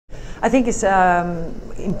I think it's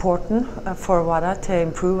important for WADA to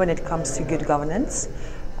improve when it comes to good governance,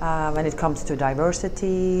 when it comes to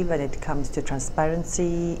diversity, when it comes to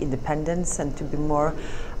transparency, independence, and to be more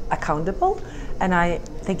accountable. And I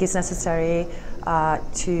think it's necessary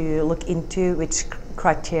to look into which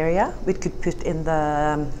criteria we could put in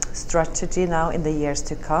the strategy now in the years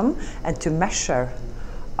to come, and to measure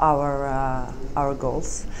our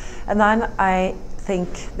goals. And then I think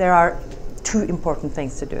there are two important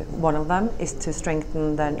things to do. One of them is to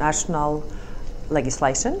strengthen the national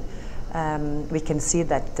legislation. We can see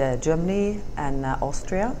that Germany and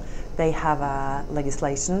Austria, they have a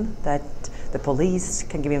legislation that the police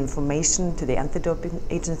can give information to the anti-doping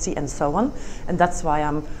agency and so on. And that's why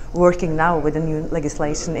I'm working now with a new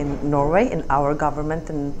legislation in Norway, in our government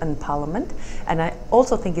and parliament. And I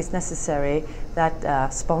also think it's necessary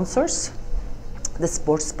that sponsors, the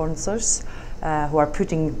sports sponsors, who are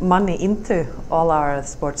putting money into all our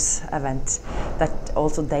sports events, that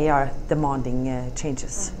also they are demanding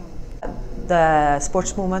changes. The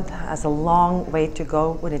sports movement has a long way to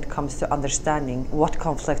go when it comes to understanding what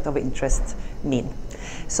conflict of interest mean.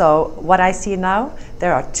 So what I see now,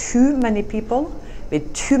 there are too many people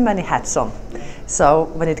with too many hats on. So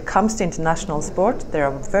when it comes to international sport, there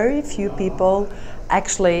are very few people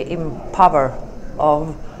actually in power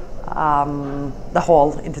of the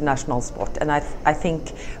whole international sport. And I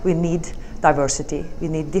think we need diversity. We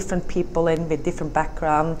need different people in with different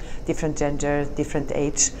background, different gender, different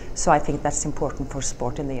age. So I think that's important for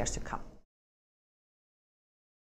sport in the years to come.